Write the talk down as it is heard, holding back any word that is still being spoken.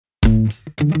Hey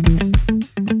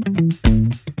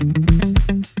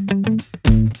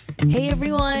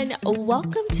everyone,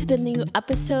 welcome to the new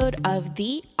episode of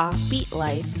The Offbeat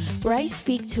Life, where I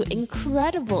speak to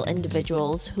incredible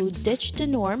individuals who ditched the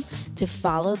norm to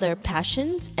follow their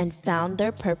passions and found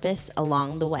their purpose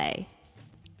along the way.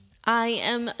 I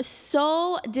am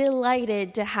so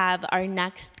delighted to have our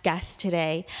next guest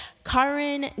today,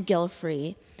 Carin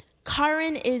Gilfry.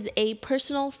 Carin is a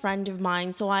personal friend of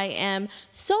mine, so I am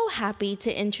so happy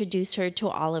to introduce her to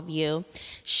all of you.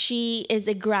 She is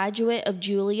a graduate of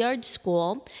Juilliard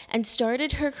School and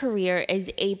started her career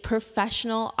as a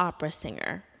professional opera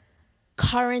singer.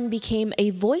 Carin became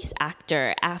a voice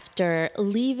actor after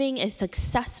leaving a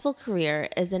successful career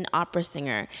as an opera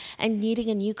singer and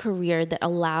needing a new career that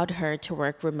allowed her to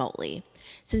work remotely.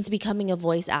 Since becoming a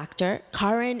voice actor,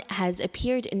 Carin has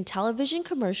appeared in television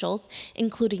commercials,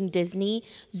 including Disney,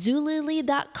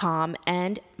 Zulily.com,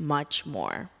 and much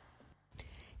more.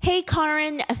 Hey,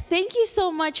 Carin, thank you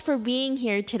so much for being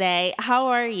here today. How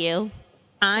are you?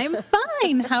 I'm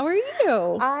fine. How are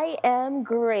you? I am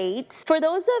great. For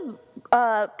those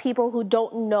of people who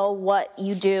don't know what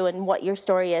you do and what your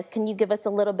story is, can you give us a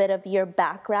little bit of your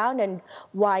background and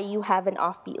why you have an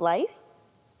offbeat life?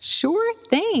 Sure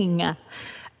thing.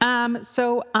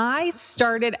 So I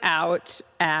started out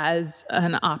as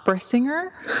an opera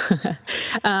singer.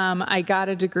 I got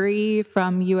a degree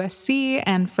from USC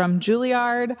and from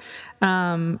Juilliard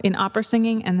in opera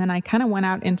singing, and then I kind of went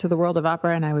out into the world of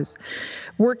opera, and I was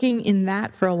working in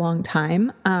that for a long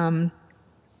time.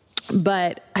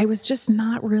 But I was just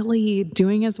not really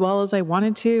doing as well as I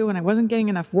wanted to, and I wasn't getting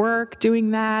enough work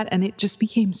doing that, and it just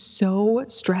became so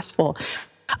stressful.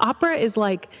 Opera is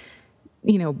like,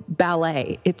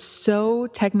 ballet. It's so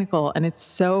technical and it's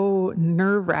so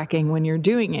nerve-wracking when you're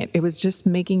doing it. It was just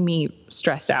making me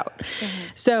stressed out.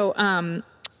 Mm-hmm.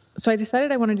 So I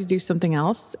decided I wanted to do something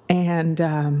else. And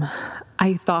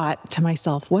I thought to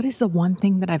myself, what is the one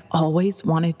thing that I've always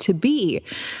wanted to be?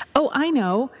 Oh, I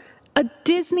know, a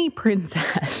Disney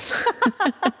princess.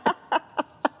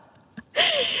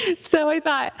 So I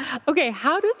thought, okay,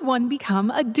 how does one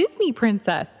become a Disney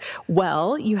princess?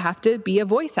 Well, you have to be a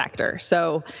voice actor.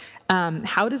 So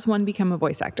how does one become a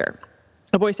voice actor?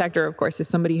 A voice actor, of course, is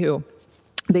somebody who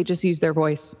they just use their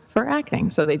voice for acting.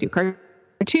 So they do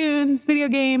cartoons, video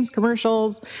games,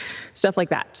 commercials, stuff like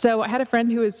that. So I had a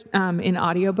friend who was in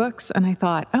audiobooks, and I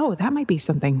thought, oh, that might be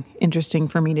something interesting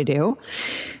for me to do.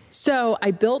 So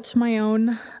I built my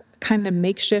own kind of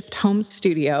makeshift home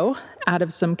studio out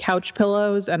of some couch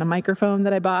pillows and a microphone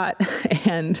that I bought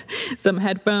and some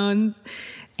headphones.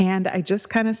 And I just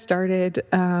kind of started,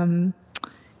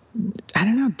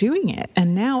 doing it.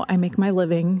 And now I make my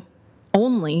living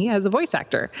only as a voice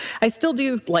actor. I still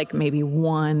do like maybe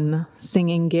one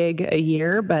singing gig a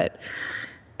year, but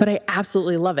I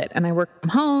absolutely love it. And I work from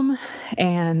home,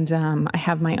 and I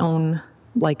have my own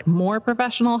like more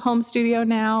professional home studio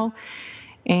now.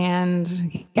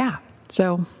 And yeah,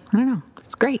 so I don't know.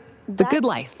 It's great. It's a good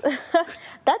life.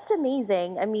 That's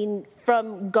amazing. I mean,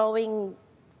 from going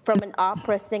from an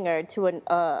opera singer to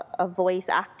a voice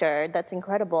actor, that's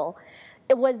incredible.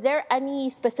 Was there any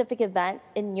specific event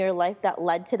in your life that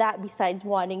led to that besides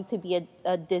wanting to be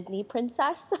a Disney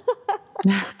princess?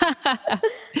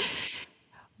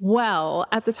 Well,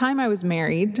 at the time I was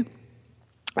married,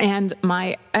 and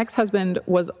my ex-husband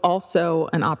was also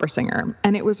an opera singer,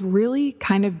 and it was really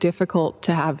kind of difficult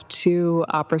to have two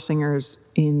opera singers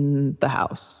in the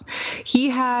house. He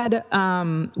had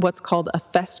what's called a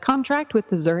fest contract with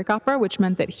the Zurich Opera, which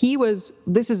meant that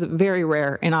this is very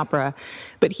rare in opera,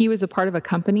 but he was a part of a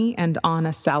company and on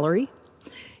a salary.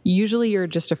 Usually you're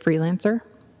just a freelancer.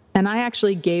 And I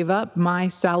actually gave up my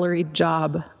salaried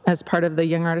job as part of the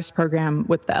Young Artist program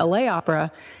with the LA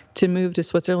Opera to move to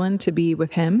Switzerland to be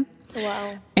with him.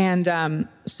 Wow. And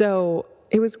so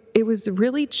it was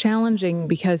really challenging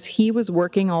because he was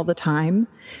working all the time,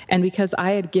 and because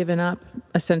I had given up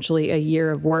essentially a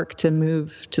year of work to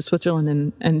move to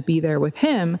Switzerland and be there with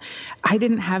him, I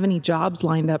didn't have any jobs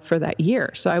lined up for that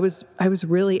year. So I was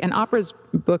really, and opera's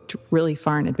booked really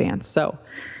far in advance. So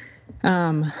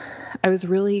I was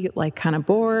really like kind of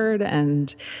bored,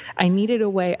 and I needed a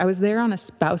way. I was there on a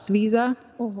spouse visa,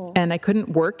 mm-hmm. and I couldn't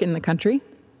work in the country.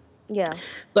 Yeah.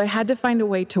 So I had to find a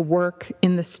way to work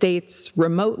in the States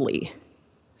remotely.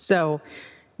 So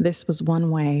this was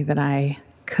one way that I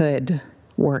could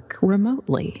work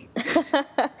remotely.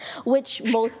 Which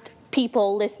most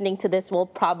people listening to this will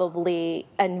probably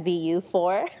envy you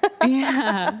for.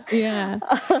 Yeah.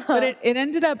 But it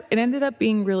ended up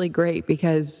being really great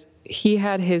because he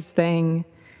had his thing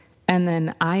And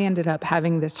then I ended up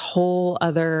having this whole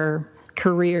other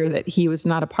career that he was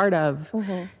not a part of,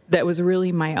 that was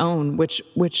really my own, which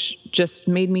just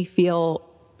made me feel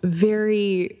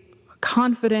very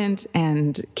confident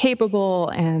and capable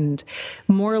and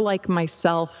more like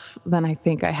myself than I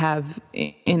think I have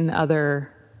in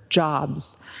other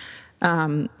jobs.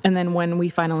 And then when we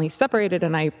finally separated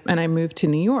and I moved to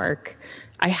New York,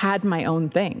 I had my own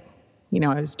thing.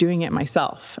 I was doing it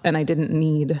myself, and I didn't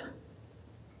need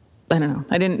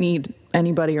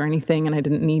anybody or anything, and I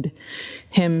didn't need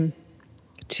him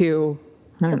to,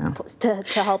 to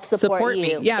help support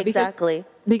you. Me. Yeah, exactly.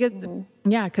 Because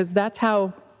that's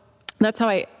how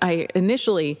I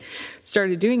initially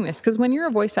started doing this. Because when you're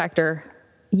a voice actor,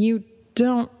 you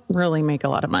don't really make a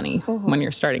lot of money when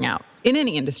you're starting out in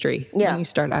any industry. When you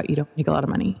start out, you don't make a lot of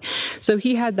money. So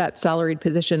he had that salaried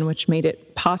position, which made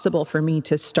it possible for me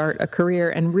to start a career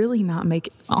and really not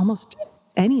make almost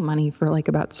any money for like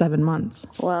about 7 months.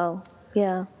 Wow.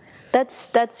 Yeah.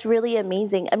 That's really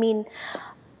amazing. I mean,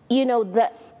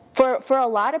 that for a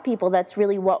lot of people, that's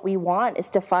really what we want, is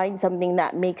to find something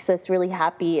that makes us really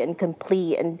happy and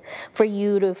complete. And for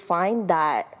you to find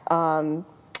that,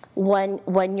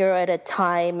 when you're at a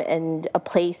time and a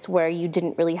place where you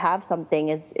didn't really have something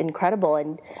is incredible,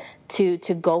 and to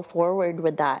go forward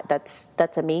with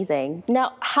that's amazing.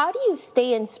 Now, how do you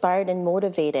stay inspired and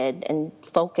motivated and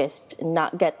focused and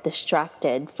not get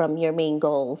distracted from your main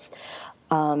goals?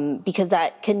 Because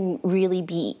that can really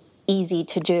be easy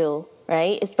to do,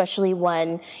 right? Especially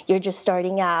when you're just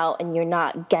starting out and you're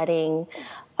not getting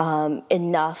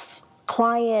enough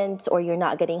clients or you're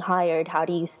not getting hired. How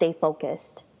do you stay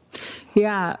focused?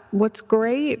 Yeah. What's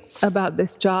great about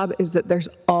this job is that there's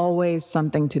always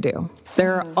something to do.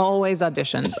 There are always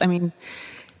auditions. I mean,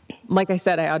 like I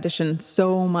said, I audition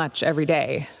so much every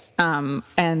day.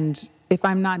 And if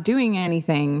I'm not doing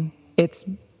anything, it's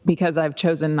because I've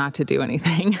chosen not to do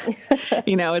anything.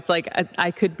 It's like I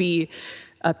could be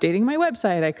updating my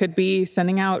website. I could be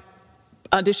sending out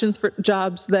auditions for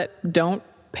jobs that don't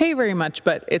pay very much,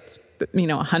 but it's,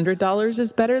 $100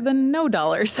 is better than no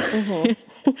dollars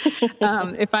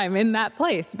if I'm in that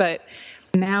place. But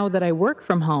now that I work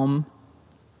from home,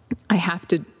 I have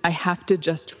to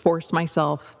just force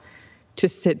myself to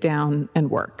sit down and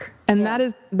work. And that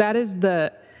is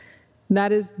the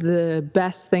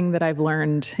best thing that I've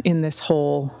learned in this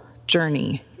whole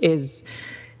journey, is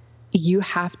you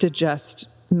have to just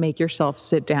make yourself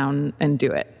sit down and do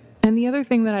it. And the other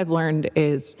thing that I've learned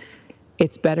is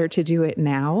it's better to do it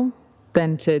now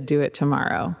than to do it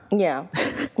tomorrow. Yeah.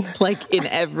 Like in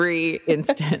every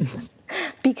instance.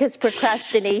 Because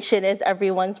procrastination is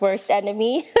everyone's worst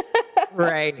enemy.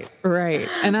 Right.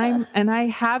 And I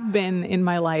have been in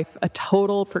my life a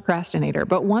total procrastinator.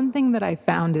 But one thing that I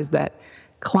found is that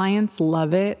clients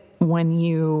love it when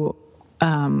you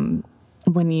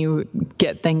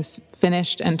get things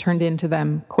finished and turned into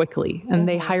them quickly, and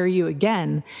they hire you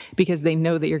again because they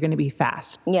know that you're going to be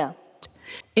fast. Yeah.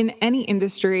 In any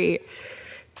industry,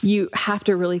 you have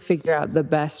to really figure out the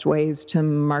best ways to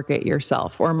market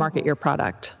yourself or market your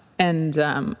product. And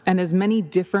as many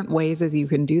different ways as you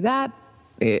can do that,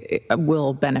 it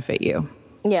will benefit you.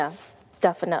 Yeah,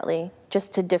 definitely.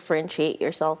 Just to differentiate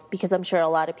yourself, because I'm sure a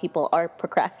lot of people are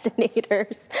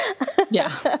procrastinators.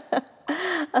 Yeah.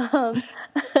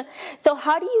 So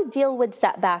how do you deal with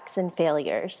setbacks and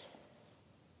failures?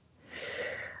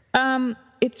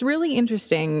 It's really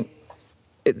interesting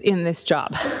in this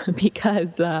job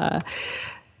because,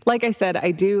 like I said,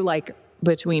 I do like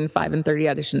between 5 and 30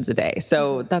 auditions a day.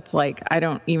 So that's like, I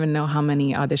don't even know how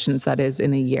many auditions that is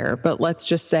in a year, but let's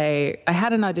just say I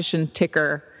had an audition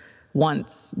ticker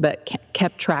once that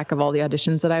kept track of all the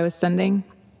auditions that I was sending.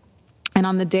 And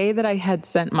on the day that I had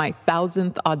sent my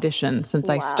 1,000th audition since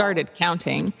I started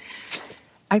counting,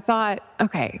 I thought,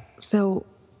 okay, so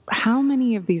how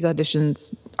many of these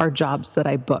auditions are jobs that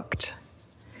I booked?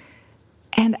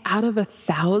 And out of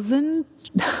 1,000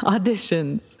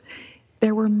 auditions,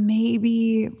 there were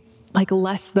maybe like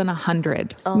less than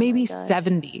 100, maybe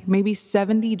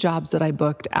 70 jobs that I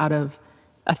booked out of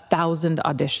 1,000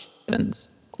 auditions.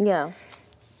 Yeah.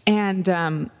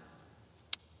 And,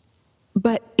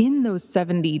 but in those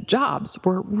 70 jobs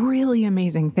were really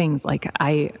amazing things. Like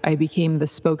I became the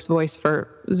spokesvoice for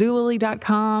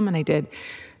Zulily.com, and I did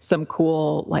some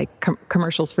cool like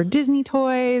commercials for Disney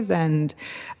toys, and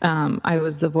I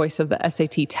was the voice of the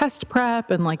SAT test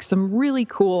prep, and like some really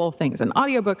cool things, and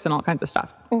audiobooks and all kinds of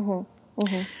stuff.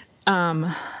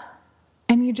 And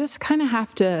you just kind of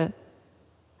have to,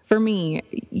 for me,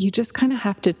 you just kind of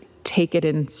have to take it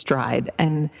in stride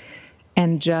and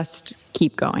just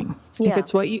keep going. Yeah.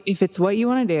 If it's what you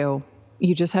want to do,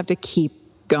 you just have to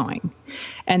keep going,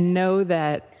 and know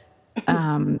that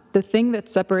the thing that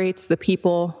separates the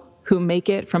people who make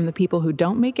it from the people who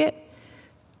don't make it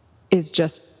is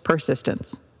just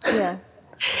persistence. Yeah.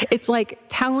 It's like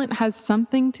talent has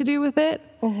something to do with it.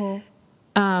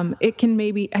 It can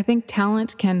I think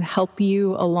talent can help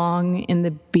you along in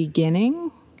the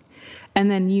beginning.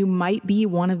 And then you might be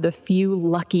one of the few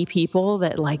lucky people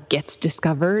that like gets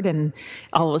discovered and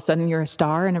all of a sudden you're a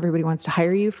star and everybody wants to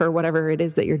hire you for whatever it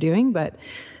is that you're doing. But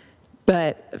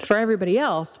for everybody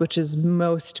else, which is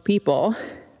most people,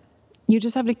 you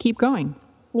just have to keep going.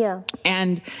 Yeah.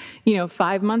 And,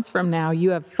 5 months from now,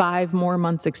 you have 5 more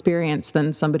months experience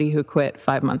than somebody who quit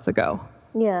 5 months ago.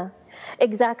 Yeah,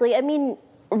 exactly. I mean,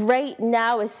 right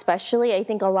now, especially, I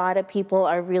think a lot of people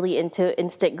are really into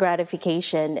instant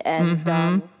gratification,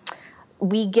 and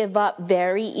we give up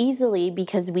very easily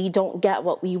because we don't get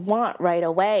what we want right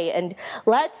away. And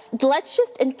let's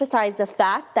just emphasize the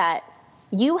fact that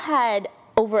you had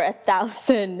over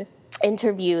 1,000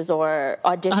 interviews or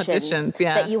auditions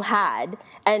that you had.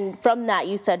 And from that,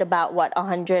 you said about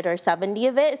 100 or 70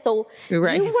 of it. So you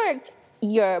worked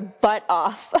your butt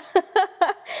off.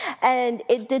 And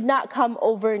it did not come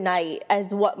overnight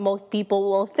as what most people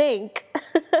will think.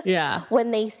 Yeah. When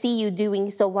they see you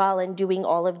doing so well and doing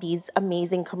all of these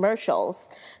amazing commercials.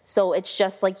 So it's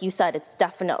just like you said, it's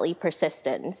definitely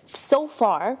persistence. So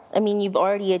far, I mean, you've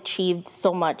already achieved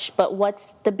so much, but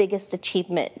what's the biggest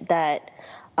achievement that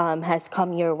has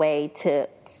come your way to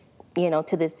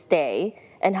this day?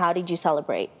 And how did you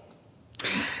celebrate?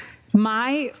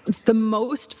 The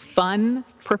most fun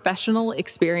professional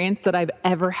experience that I've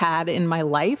ever had in my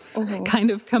life kind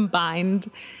of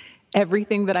combined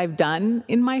everything that I've done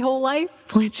in my whole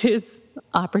life, which is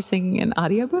opera singing and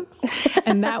audiobooks.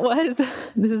 And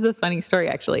this is a funny story,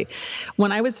 actually.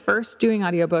 When I was first doing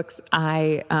audiobooks,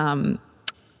 I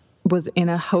was in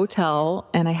a hotel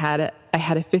and I had a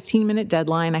 15-minute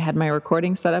deadline. I had my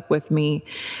recording set up with me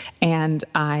and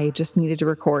I just needed to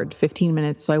record 15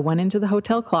 minutes. So I went into the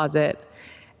hotel closet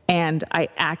and I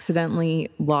accidentally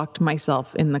locked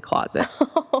myself in the closet.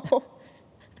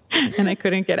 And I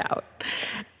couldn't get out.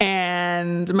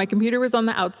 And my computer was on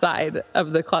the outside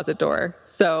of the closet door,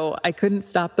 so I couldn't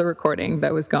stop the recording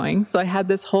that was going. So I had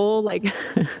this whole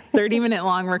 30-minute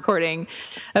long recording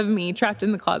of me trapped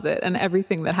in the closet and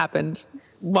everything that happened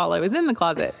while I was in the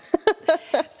closet.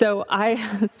 So I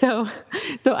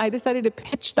decided to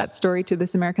pitch that story to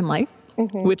This American Life,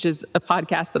 which is a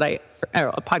podcast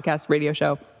radio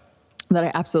show that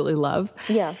I absolutely love.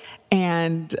 Yeah.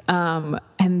 And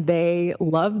they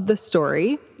loved the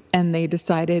story and they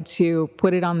decided to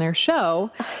put it on their show.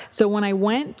 So when I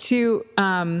went to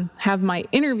have my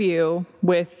interview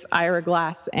with Ira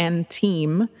Glass and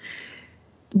team,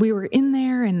 we were in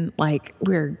there and we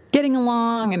were getting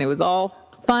along and it was all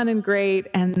fun and great.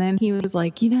 And then he was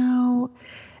like,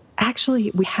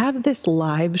 actually we have this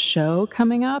live show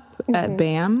coming up at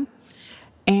BAM.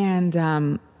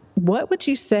 And, what would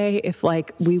you say if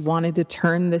we wanted to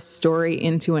turn this story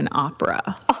into an opera?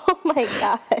 Oh my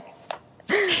gosh.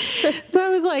 So I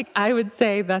was like, I would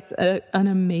say that's an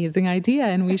amazing idea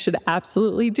and we should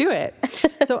absolutely do it.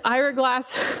 So Ira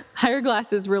Glass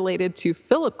is related to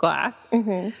Philip Glass,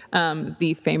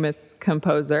 the famous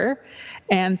composer.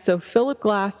 And so Philip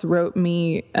Glass wrote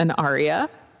me an aria.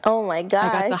 Oh my gosh.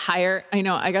 I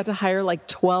got to hire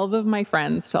 12 of my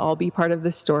friends to all be part of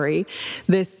this story.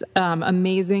 This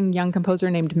amazing young composer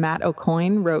named Matt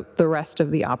O'Coin wrote the rest of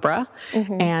the opera.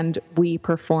 And we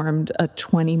performed a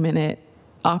 20-minute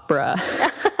opera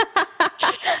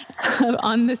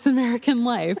on This American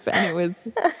Life. And it was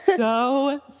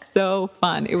so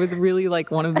fun. It was really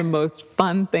one of the most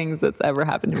fun things that's ever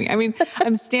happened to me. I mean,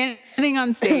 I'm standing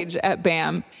on stage at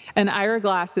BAM and Ira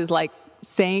Glass is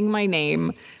saying my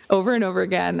name over and over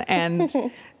again. And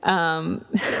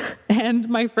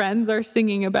my friends are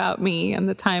singing about me and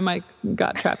the time I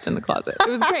got trapped in the closet. It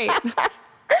was great.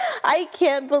 I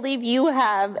can't believe you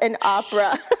have an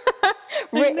opera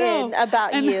written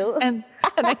about you. And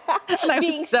I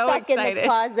being was so stuck excited. in the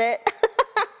closet.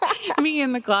 Me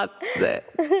in the closet.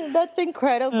 That's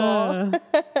incredible.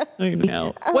 I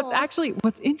know.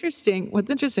 What's interesting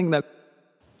though,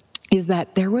 is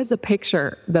that there was a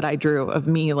picture that I drew of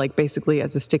me, basically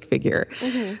as a stick figure,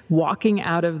 walking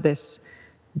out of this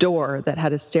door that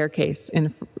had a staircase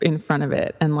in front of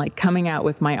it and coming out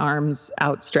with my arms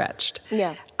outstretched.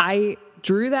 Yeah. I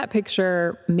drew that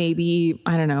picture maybe,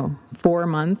 4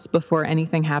 months before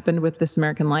anything happened with This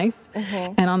American Life.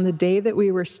 And on the day that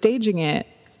we were staging it,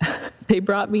 they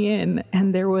brought me in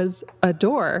and there was a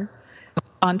door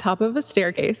on top of a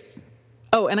staircase.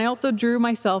 Oh, and I also drew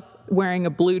myself wearing a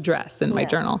blue dress in my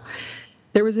journal.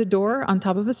 There was a door on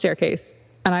top of a staircase,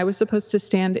 and I was supposed to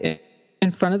stand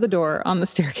in front of the door on the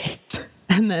staircase.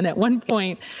 And then at one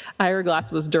point, Ira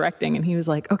Glass was directing, and he was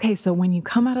like, okay, so when you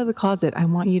come out of the closet, I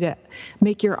want you to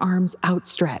make your arms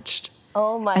outstretched.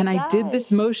 Oh my And gosh. I did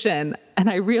this motion, and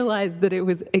I realized that it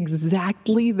was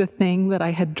exactly the thing that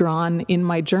I had drawn in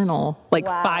my journal like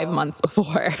 5 months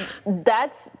before.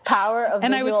 That's power of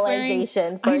And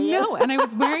visualization for you. I know, and I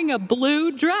was wearing a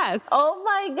blue dress. Oh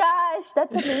my gosh,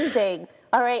 that's amazing.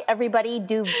 All right, everybody,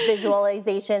 do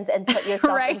visualizations and put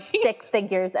yourself in stick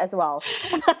figures as well.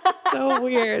 So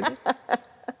weird.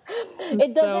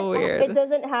 It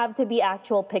doesn't have to be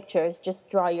actual pictures. Just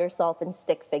draw yourself in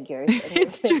stick figures.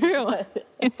 It's true.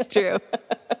 It's true.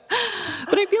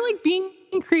 But I feel like being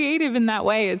creative in that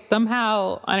way is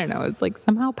somehow, I don't know, it's like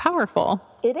somehow powerful.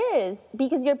 It is,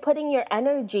 because you're putting your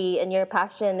energy and your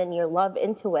passion and your love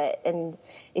into it. And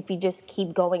if you just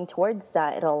keep going towards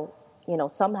that, it'll,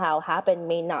 somehow happen.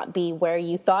 May not be where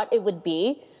you thought it would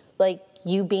be, like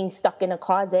you being stuck in a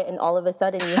closet and all of a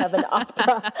sudden you have an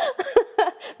opera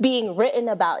being written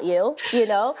about you,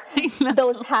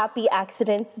 those happy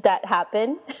accidents that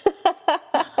happen.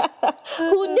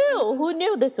 Who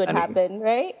knew this would happen,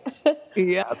 right?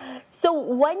 Yeah. So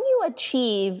when you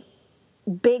achieve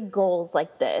big goals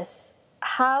like this,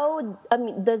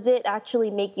 does it actually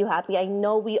make you happy? I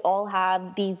know we all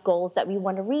have these goals that we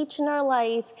want to reach in our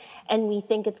life and we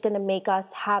think it's going to make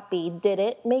us happy. Did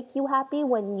it make you happy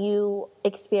when you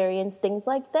experience things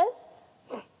like this?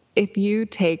 If you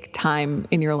take time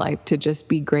in your life to just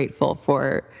be grateful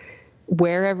for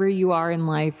wherever you are in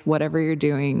life, whatever you're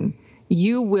doing,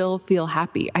 you will feel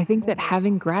happy. I think that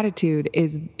having gratitude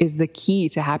is the key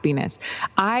to happiness.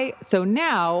 So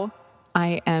now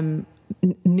I am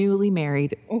newly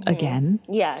married again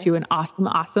to an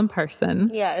awesome person.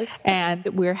 Yes. And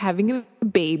we're having a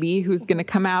baby who's going to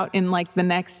come out in like the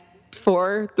next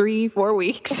 4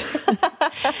 weeks.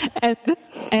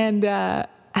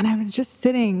 and I was just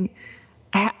sitting,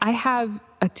 I have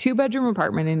a 2-bedroom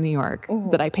apartment in New York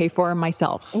that I pay for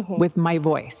myself with my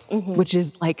voice, which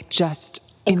is like just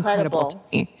incredible to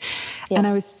me. Yeah. And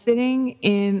I was sitting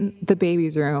in the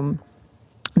baby's room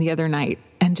the other night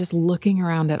and just looking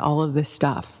around at all of this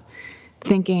stuff,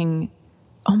 thinking,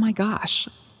 oh my gosh,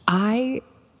 I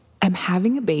am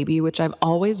having a baby, which I've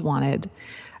always wanted.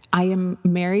 I am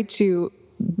married to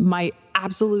my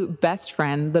absolute best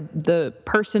friend, the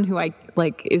person who I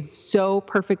like is so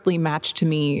perfectly matched to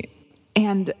me.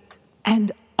 And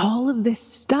all of this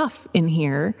stuff in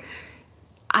here,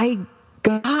 I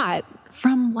got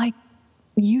from like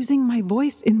using my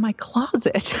voice in my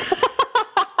closet.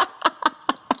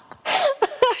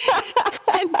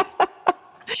 And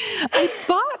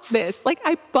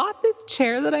I bought this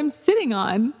chair that I'm sitting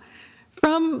on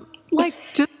from like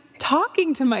just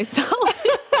talking to myself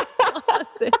in my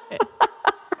closet.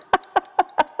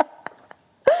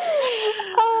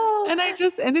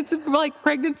 And it's like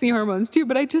pregnancy hormones too,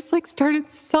 but I just like started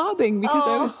sobbing because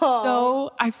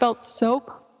I felt so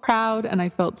proud and I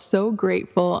felt so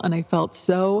grateful and I felt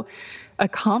so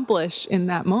accomplished in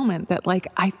that moment that like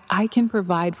I can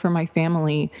provide for my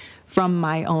family from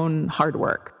my own hard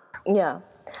work. Yeah.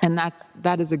 And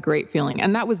that is a great feeling.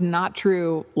 And that was not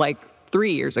true like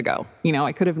 3 years ago.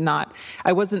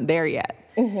 I wasn't there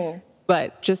yet. Mm-hmm.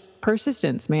 But just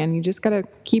persistence, man. You just got to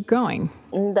keep going.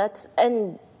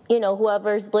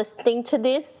 Whoever's listening to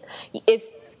this, if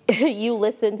you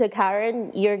listen to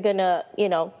Carin, you're gonna,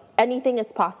 anything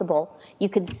is possible. You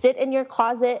can sit in your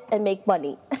closet and make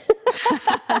money.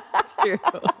 That's true.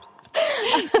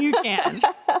 You can.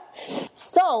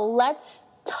 So let's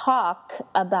talk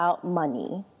about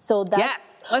money.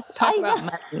 Yes, let's talk about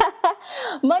money.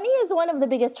 Money is one of the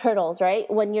biggest hurdles, right?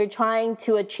 When you're trying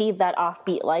to achieve that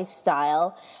offbeat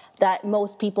lifestyle that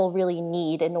most people really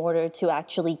need in order to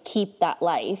actually keep that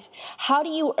life. How do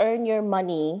you earn your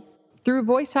money? Through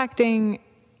voice acting,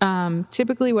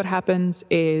 typically what happens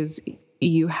is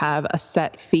you have a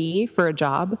set fee for a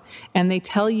job, and they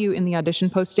tell you in the audition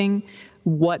posting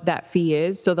what that fee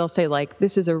is. So they'll say like,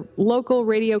 this is a local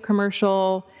radio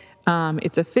commercial.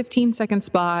 It's a 15-second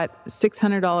spot,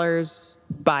 $600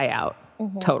 buyout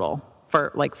total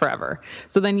for like forever.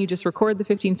 So then you just record the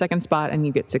 15-second spot and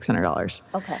you get $600.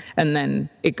 Okay. And then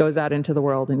it goes out into the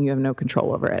world and you have no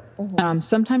control over it.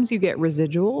 Sometimes you get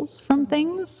residuals from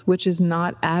things, which is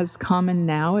not as common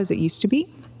now as it used to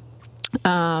be.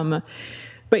 But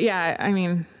yeah, I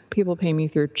mean, people pay me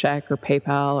through check or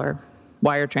PayPal or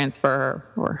wire transfer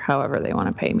or however they want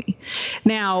to pay me.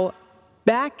 Now,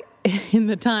 back in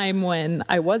the time when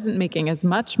I wasn't making as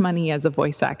much money as a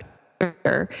voice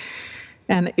actor,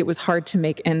 and it was hard to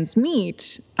make ends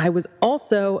meet, I was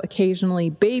also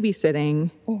occasionally babysitting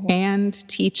and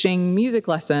teaching music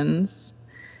lessons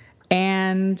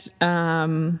and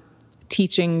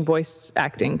teaching voice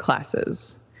acting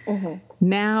classes.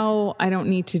 Now I don't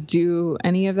need to do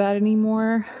any of that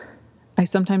anymore. I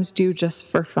sometimes do just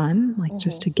for fun, like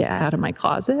just to get out of my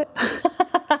closet.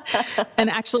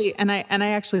 and I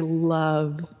actually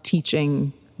love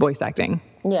teaching voice acting.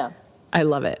 Yeah. I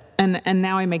love it. And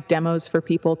now I make demos for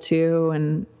people too.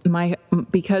 And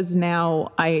because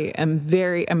now I'm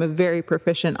a very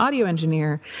proficient audio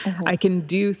engineer, I can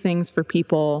do things for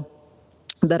people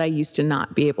that I used to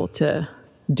not be able to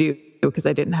do because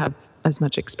I didn't have as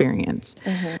much experience.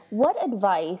 What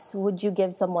advice would you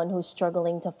give someone who's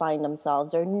struggling to find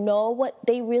themselves or know what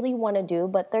they really want to do,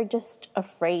 but they're just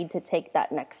afraid to take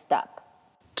that next step?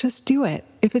 Just do it.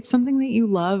 If it's something that you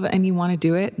love and you want to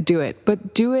do it, do it.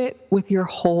 But do it with your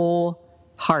whole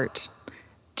heart.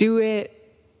 Do it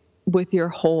with your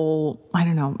whole,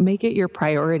 make it your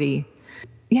priority.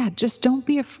 Yeah, just don't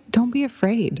be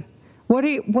afraid. What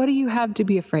do you have to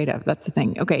be afraid of? That's the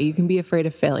thing. Okay, you can be afraid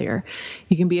of failure.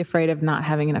 You can be afraid of not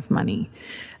having enough money.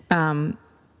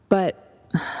 But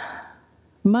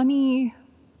money,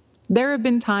 there have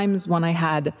been times when I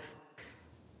had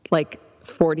like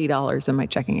 $40 in my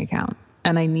checking account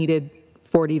and I needed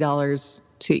 $40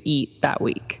 to eat that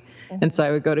week. And so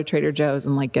I would go to Trader Joe's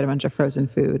and like get a bunch of frozen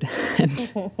food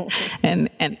and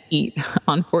eat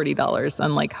on $40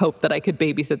 and like hope that I could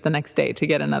babysit the next day to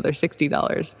get another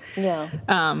 $60.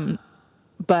 Yeah.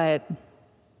 But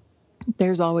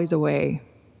there's always a way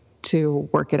to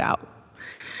work it out.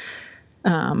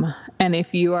 And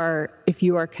if you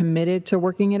are committed to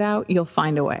working it out, you'll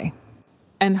find a way.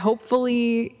 And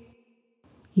hopefully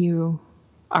you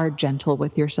are gentle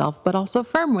with yourself, but also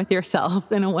firm with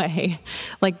yourself in a way.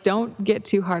 Like, don't get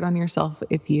too hard on yourself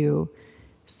if you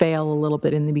fail a little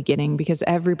bit in the beginning, because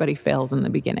everybody fails in the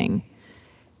beginning.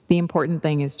 The important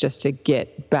thing is just to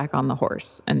get back on the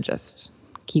horse and just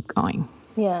keep going.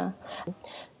 Yeah.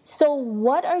 So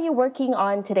what are you working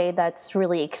on today that's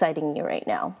really exciting you right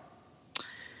now?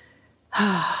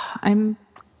 I'm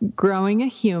growing a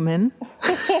human.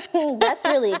 That's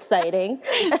really exciting.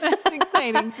 That's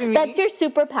exciting to me. That's your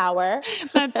superpower.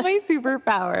 That's my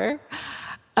superpower.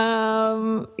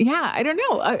 Yeah, I don't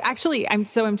know. Actually, I'm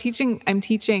teaching.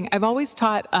 I've always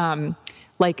taught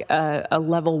like a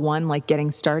level 1, like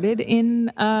getting started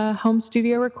in home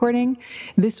studio recording.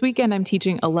 This weekend, I'm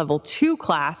teaching a level 2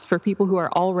 class for people who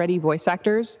are already voice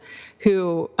actors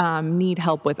who need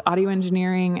help with audio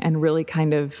engineering and really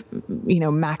kind of,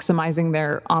 maximizing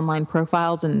their online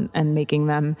profiles and making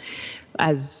them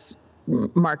as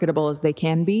marketable as they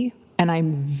can be. And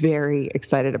I'm very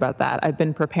excited about that. I've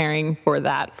been preparing for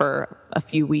that for a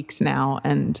few weeks now,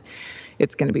 and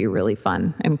it's going to be really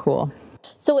fun and cool.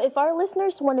 So if our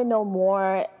listeners want to know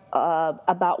more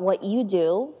about what you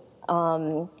do,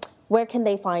 where can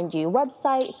they find you?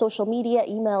 Website, social media,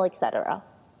 email, etc.?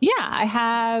 Yeah, I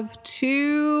have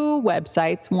 2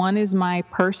 websites. One is my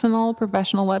personal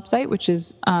professional website, which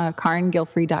is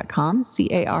CarinGilfry.com,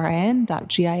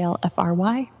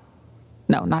 CARIN.GILFRY.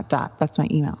 No, not dot. That's my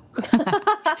email.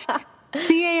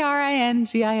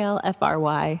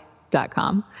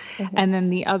 CarinGilfry.com. And then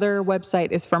the other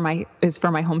website is for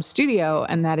my home studio,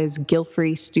 and that is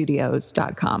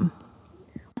GilfryStudios.com.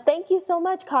 Thank you so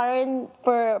much, Carin,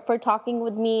 for talking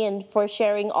with me and for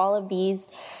sharing all of these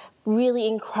really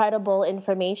incredible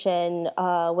information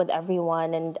with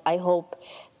everyone. And I hope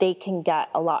they can get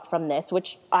a lot from this,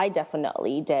 which I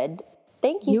definitely did.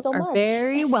 Thank you so much. You are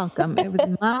very welcome. It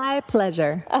was my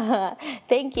pleasure.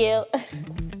 Thank you.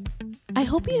 I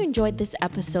hope you enjoyed this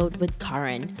episode with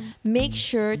Carin. Make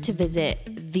sure to visit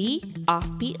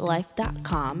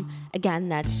theoffbeatlife.com. Again,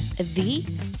 that's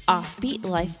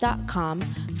theoffbeatlife.com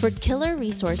for killer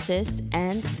resources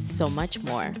and so much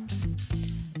more.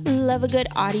 Love a good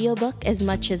audiobook as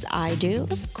much as I do?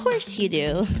 Of course you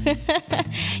do.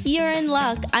 You're in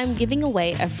luck. I'm giving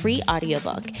away a free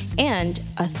audiobook and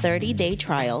a 30-day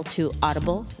trial to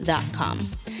audible.com.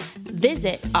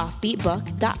 Visit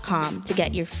offbeatbook.com to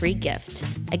get your free gift.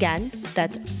 Again,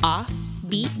 that's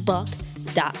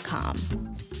offbeatbook.com.